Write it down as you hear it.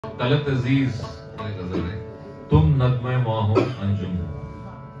तलत अजीज गजल है, तुम नगमे माहो अंजुम हो,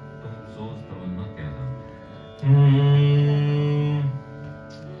 तुम सोच तमन्ना क्या नाम।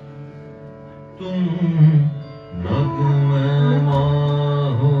 तुम नगमे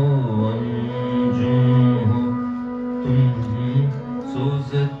माहो अंजुम हो, तुम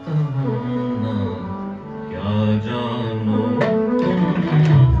सोच तमन्ना क्या जानो, तुम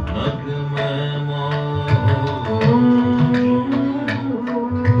नगमे माहो अंजुम हो,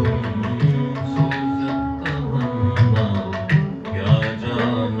 क्या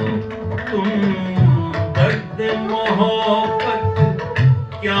जानो, तुम दर्द मोहब्बत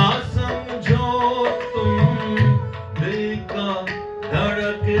क्या समझो, तुम दिल का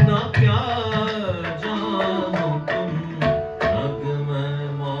धड़कना क्या जानो, तुम नगमे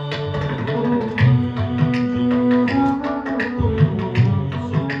माहो अंजुम हो, तुम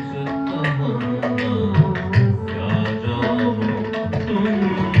सोच तमन्ना क्या जानो, तुम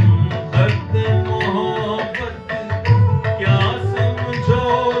दर्द मोहब्बत क्या समझो,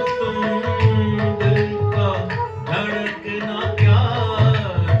 तुम दिल का धड़कना क्या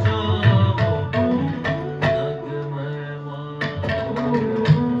जानो, तुम नगमे माहो तुम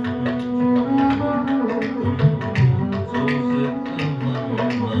सोच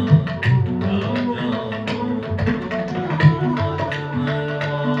तमन्ना क्या जानो,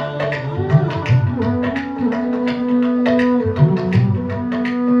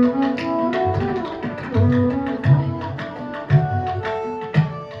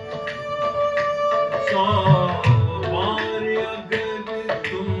 सौ बार अगर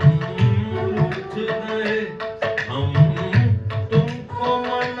तुम रूठ गए, हम तुमको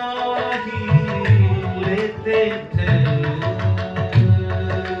मना ही लेते थे,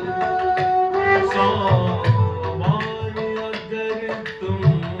 सौ बार अगर तुम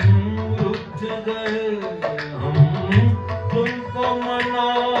रूठ गए, हम तुमको मना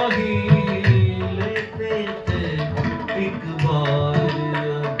ही लेते थे, एक बार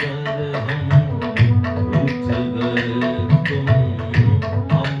अगर हम रूठ गए, तुम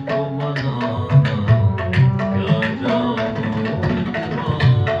हमको मनाना क्या जानो, एक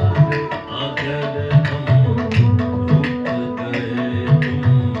बार अगर हम रूठ गए, तुम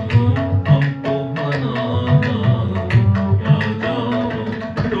हमको मनाना क्या जानो,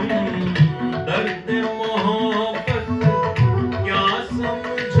 तुम दर्द मोहब्बत क्या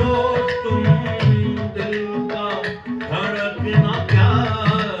समझो, तुम दिल का धड़कना क्या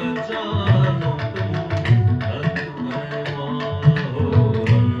जानो, तुम नगमे माहो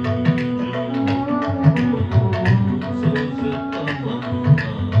अंजुम हो, तुम सोच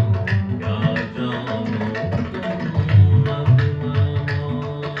तमन्ना क्या जानो, तुम नगमे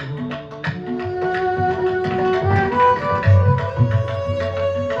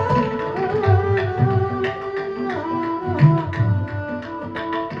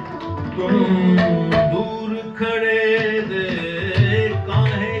तुम दूर खड़े दे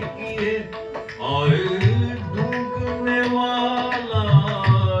काहे किए, और डूबने वाला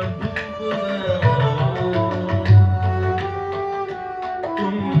डूब गया,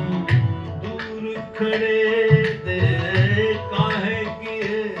 तुम दूर खड़े दे काहे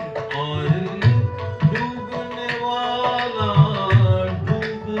किए, और डूबने वाला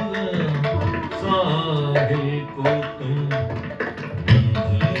डूब गया, साहिल को तुम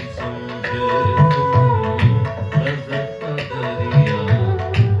मंजिल समझे, तुम लज़्ज़त दरिया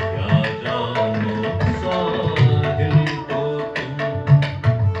क्या जानो, साहिल को तुम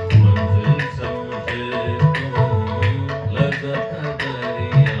मंजिल समझे, तुम लज़्ज़त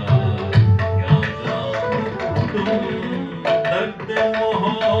दरिया क्या जानो, तुम दर्द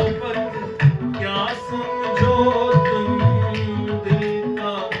मोहब्बत क्या समझो, तुम दिल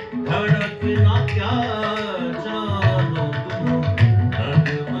का धड़कना क्या जानो, तुम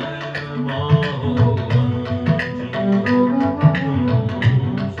नगमे माहो अंजुम हो, तुम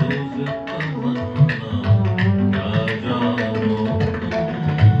सोच तमन्ना क्या जानो, तुम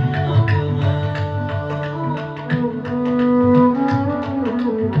नगमे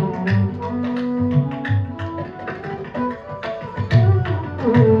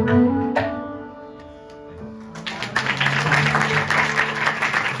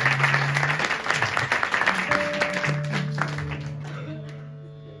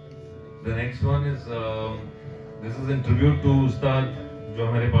The next one is this is in tribute to Ustad जो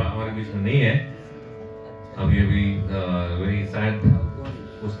हमारे बीच में नहीं है अभी अभी, very sad,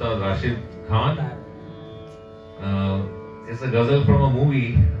 Ustad Rashid Khan. It's a ghazal from a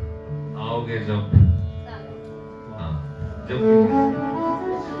movie, आओगे जब, हाँ जब,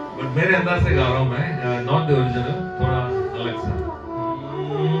 but मेरे अंदाज से गा रहा हूँ मैं, not the original, थोड़ा अलग सा।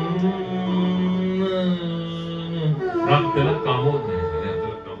 राग तिलक कामोद नहीं,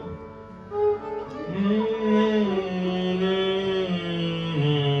 तिलक कामोद।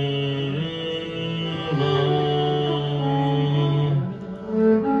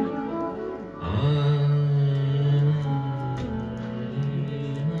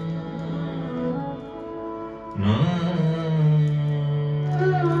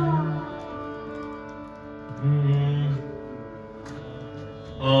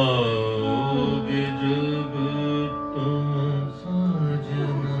 आओगे जब तुम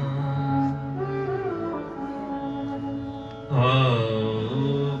साजना,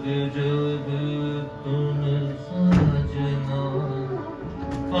 आओगे जब तुम साजना,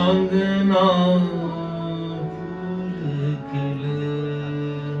 अंगना फूल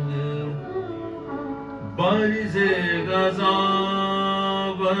खिलेंगे, बरसेगा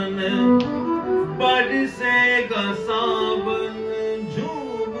सावन, बरसेगा सावन,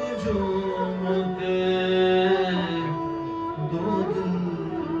 झूम झूम के दो दिल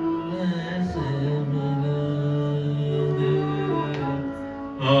ऐसे मिलेंगे,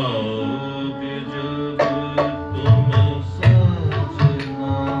 आओगे जब तुम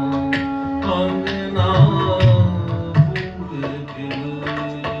सजना, अंगना फूल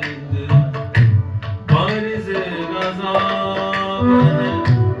खिलेंगे, बरसेगा सावन,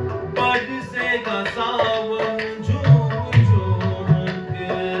 बरसेगा सावन, झूम झूम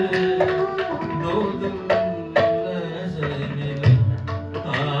के दो दिल ऐसे मिले,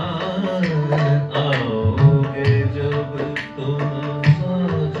 आओगे जब तुम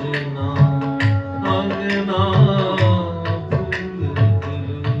सजना, अंगना फूल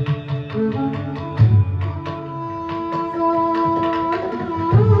खिलेंगे।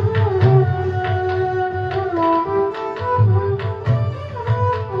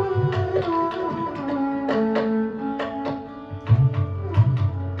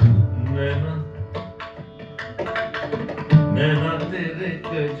 नैना नैना तेरे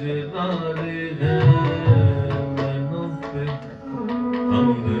कजरारे हैं, नैनों पे हम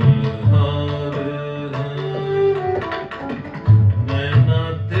दिलहारे हैं, नैना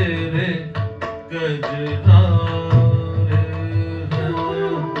तेरे कजरारे हैं,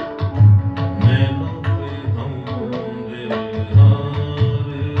 नैनों पे हम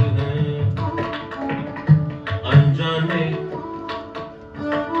दिलहारे हैं, अनजाने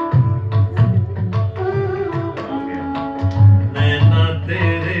नैना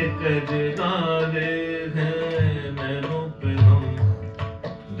तेरे कजरारे हैं, नैनों पे हम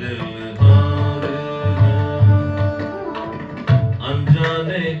दिलहारे हैं,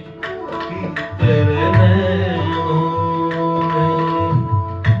 अनजाने की तेरे नैनों में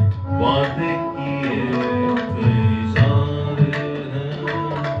वादे किए कई सारे हैं,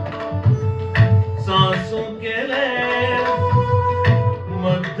 सांसों के लय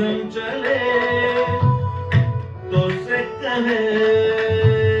मध्यम चले तो से कहे,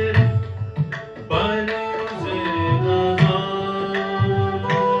 बरसेगा सावन,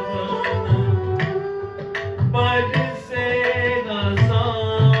 बरसेगा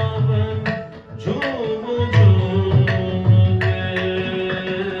सावन, झूम झूम के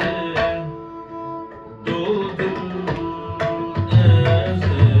दो दिल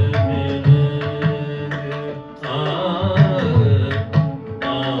ऐसे मिलेंगे,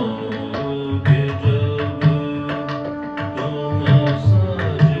 आओगे जब तुम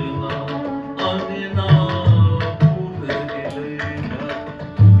सजना, अंगना फूल खिलेगा।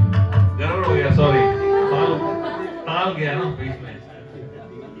 गड़बड़ हो गया, सॉरी, ताल गया ना बीच में।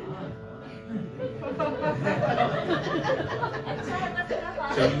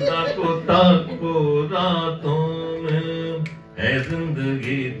 चंदा को ताको रातों में, है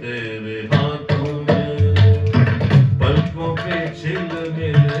जिंदगी तेरे हाथों में, पलकों पे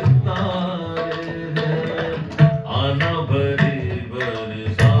झिलमिल तारे हैं, आना भरी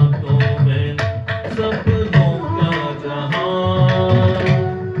बरसातों में, सपनों का जहां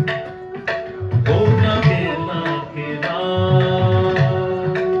होगा खेला खेला,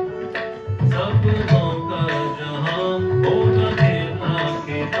 सपनों का जहां होगा खेला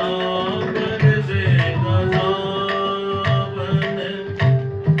खेला, बरसेगा सावन,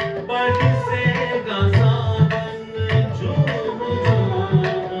 बरसेगा सावन, झूम झूम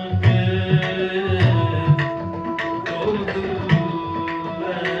के दो दिल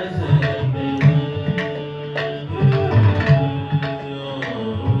ऐसे मिलेंगे,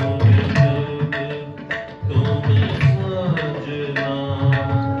 आओगे जब तुम सजना,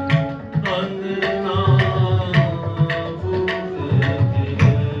 अंगना फूल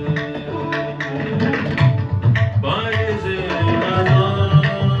खिलेंगे, बरसेगा सावन,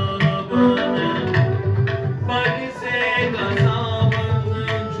 बरसेगा सावन,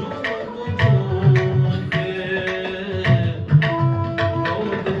 झूम झूम के दो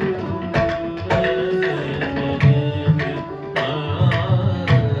दिल ऐसे मिलेंगे,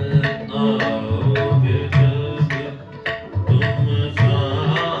 आओगे जब तुम साजना,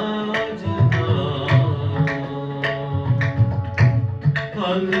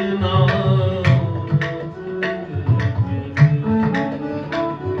 अंगना फूल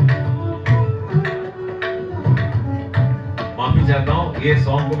ये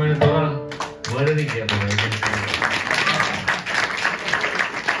सॉन्ग को मैंने थोड़ा वर्ड नहीं किया था।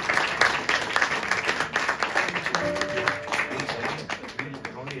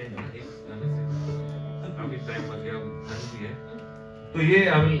 तो ये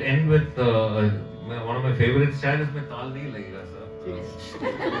I will end with one of my favorite शायद इसमें ताल नहीं लगेगा sir.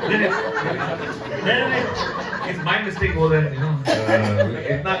 It's my mistake more than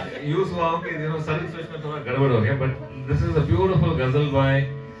इतना यूज हुआ हूँ कि सडन स्विच में थोड़ा गड़बड़ हो गया। But this is a beautiful ghazal by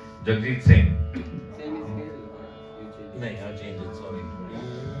Ajeet Singh। नहीं I'll change it, sorry।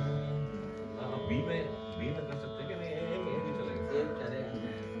 B में कर सकते हैं कि नहीं? ए भी चलेगा।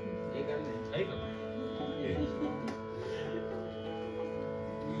 ए कर ले।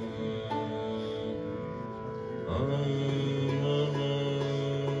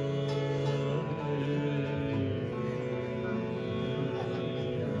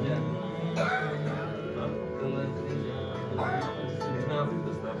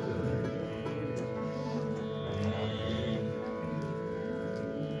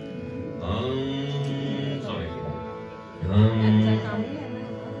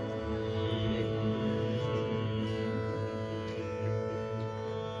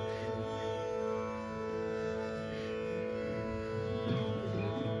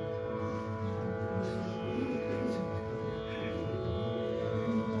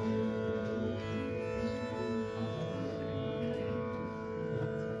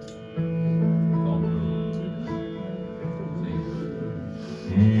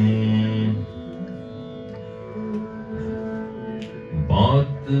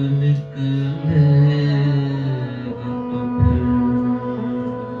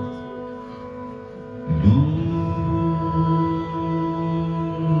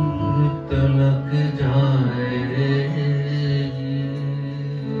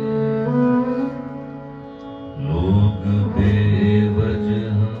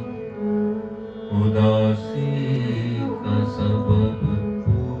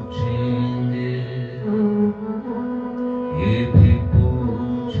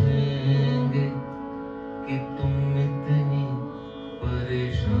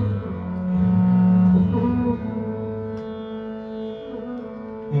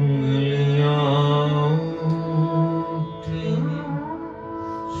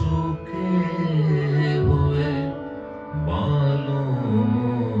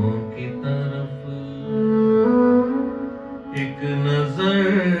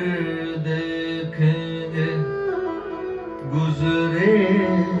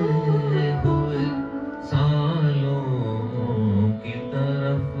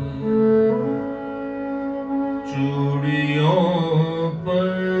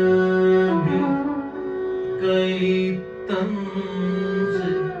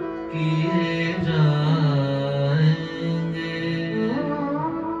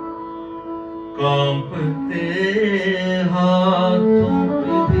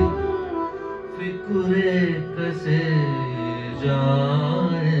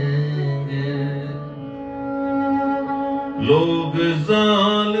 लोग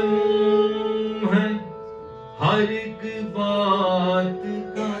जालिम है, हर एक बात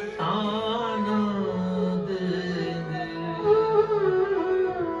का ताना देंगे,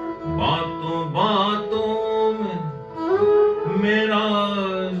 बातों बातों में मेरा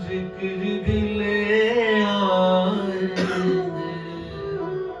जिक्र भी ले आएंगे,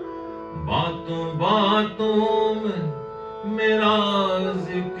 बातों बातों में मेरा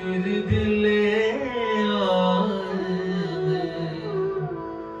जिक्र भी ले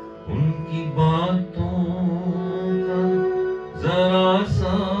बातों का जरा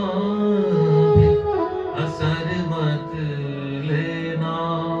सा भी असर मत लेना,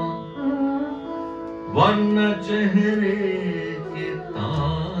 वरना चेहरे के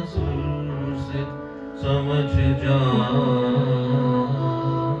तासुर से समझ जाओगे।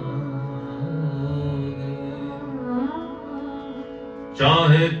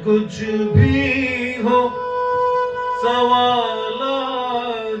 चाहे कुछ भी हो सवाल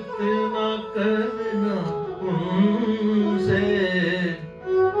करना उनसे,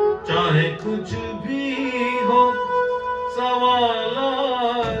 चाहे कुछ भी हो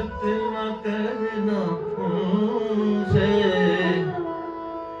सवालात न करना उनसे,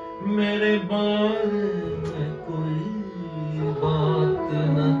 मेरे बारे में कोई बात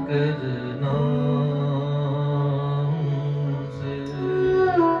न करना उनसे,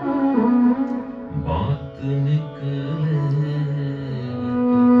 बात निकले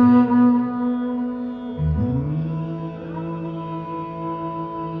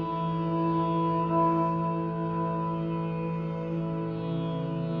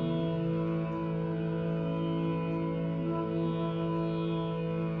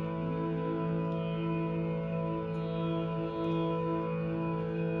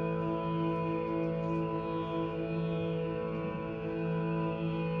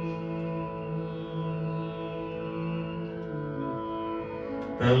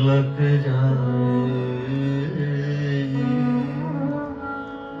तलक जाए।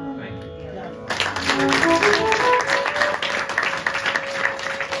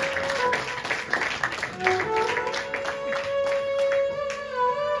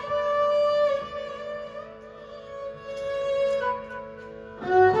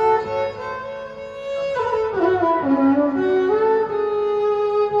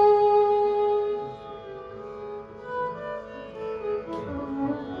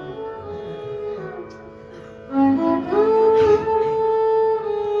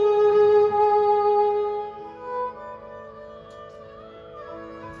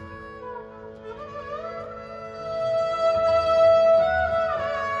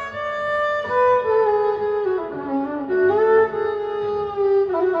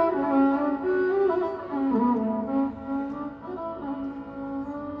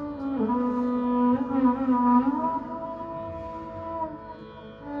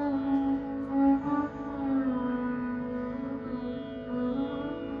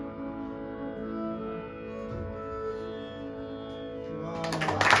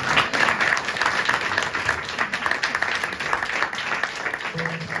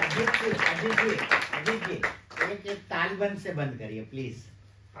 अजीत जी, एक ताल बंद से बंद करिए प्लीज।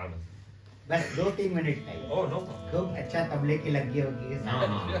 बस 2-3 मिनट का ही। खूब अच्छा तबले की लगी होगी।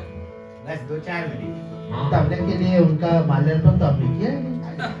 बस 2-4 मिनट। तबले के लिए उनका माल्यार्पण तो आपने किया है।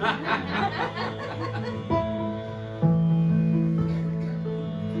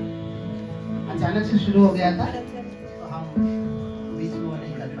 अचानक से शुरू हो गया था तो हम बीच में वो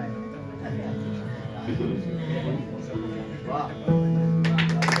नहीं कर पाए।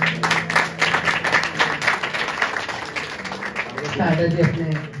 सागर जी अपने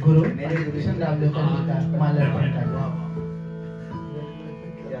गुरु कृष्ण राम लोकन का माल्यार्पण कर रहे हैं।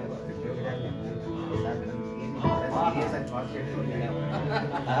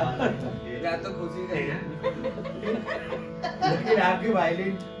 तो खुशी का है लेकिन आपकी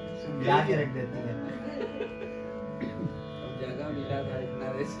वायलिन ला के रख देती है। जगह मिला था इतना।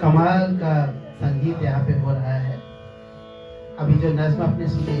 कमाल का संगीत यहाँ पे हो रहा है। अभी जो नज्म आपने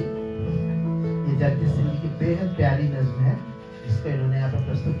सुनी ये जगदीश सिंह की बेहद प्यारी नज्म है जिसको इन्होंने यहाँ पर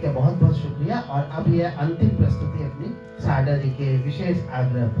प्रस्तुत किया। बहुत बहुत शुक्रिया। और अब यह अंतिम प्रस्तुति अपनी सागर जी के विशेष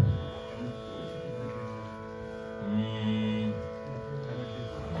आग्रह पर।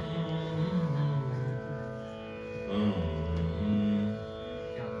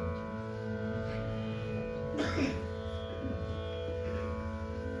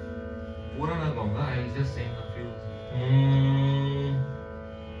 पूरा ना गाऊंगा, I will just sing a few.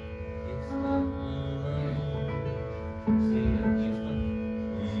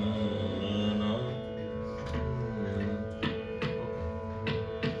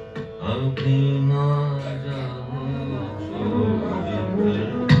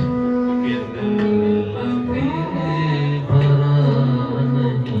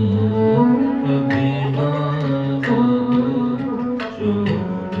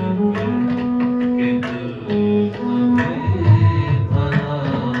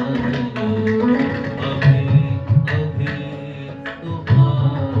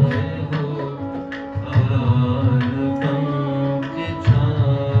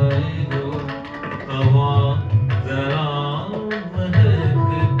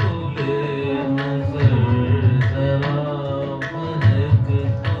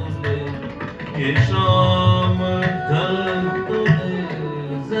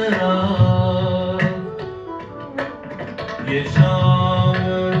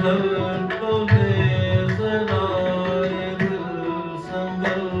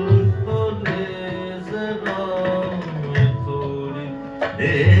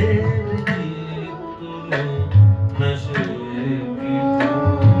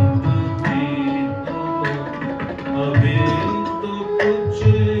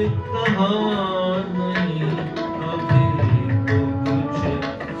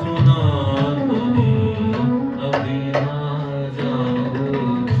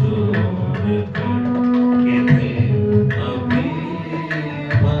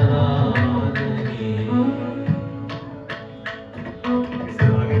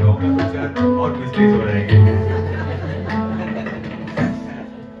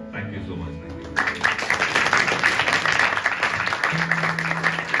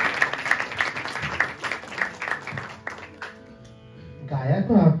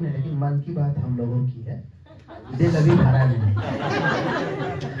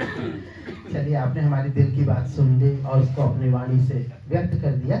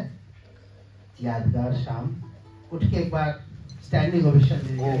 यादगार शाम। उठ के एक बार स्टैंडिंग ओवेशन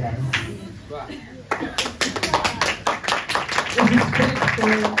दे दीजिए। इस स्पिरिट को,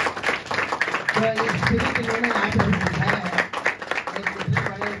 जो ये स्पिरिट इन्होंने यहाँ पे दिखाया है, एक इतने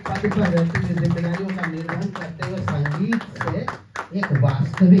बड़े पद पर रहते हुए जिम्मेदारियों का निर्वहन करते हुए संगीत से एक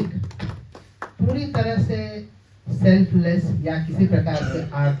वास्तविक, पूरी तरह से सेल्फलेस या किसी प्रकार के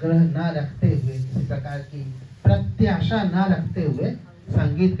आग्रह न रखते हुए, किसी प्रकार की प्रत्याशा न रखते हुए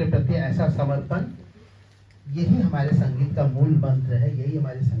संगीत के प्रति ऐसा समर्पण, यही हमारे संगीत का मूल मंत्र है, यही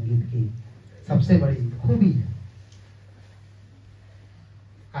हमारे संगीत की सबसे बड़ी खूबी है।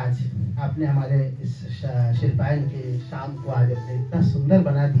 आज आपने हमारे इस शिल्पायन के शाम को आज अपने इतना सुंदर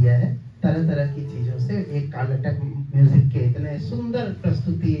बना दिया है, तरह तरह की चीजों से, एक कर्नाटक म्यूजिक के इतने सुंदर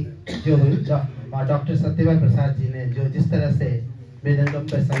प्रस्तुति जो हुई, डॉक्टर सत्यवाय प्रसाद जी ने जो जिस तरह से मृदंगम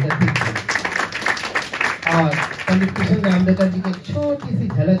पर संगति की, और पंडित किशन रामदेकर जी की एक छोटी सी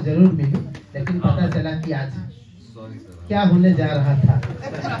झलक जरूर मिली, लेकिन पता चला कि आज क्या होने जा रहा था।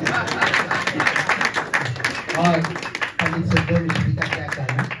 और पंडित सुंदरेश जी का क्या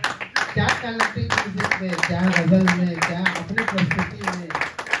कहना, क्या कर्नाटक म्यूजिक में, क्या गजल में, क्या अपनी प्रस्तुति में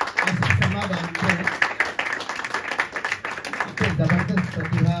ऐसी समा बांधते हैं। इतने जबरदस्त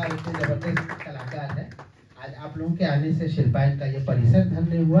प्रतिभा, इतने जबरदस्त कलाकार है। आज आप लोगों के आने से शिल्पायन का ये परिसर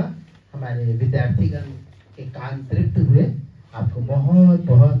धन्य हुआ, हमारे विद्यार्थीगण के कान तृप्त हुए। आपको बहुत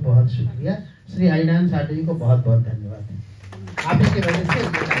बहुत बहुत शुक्रिया। श्री हरिनारायण साधु जी को बहुत बहुत धन्यवाद। आप ही की वजह से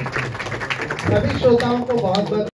सभी श्रोताओं को बहुत बहुत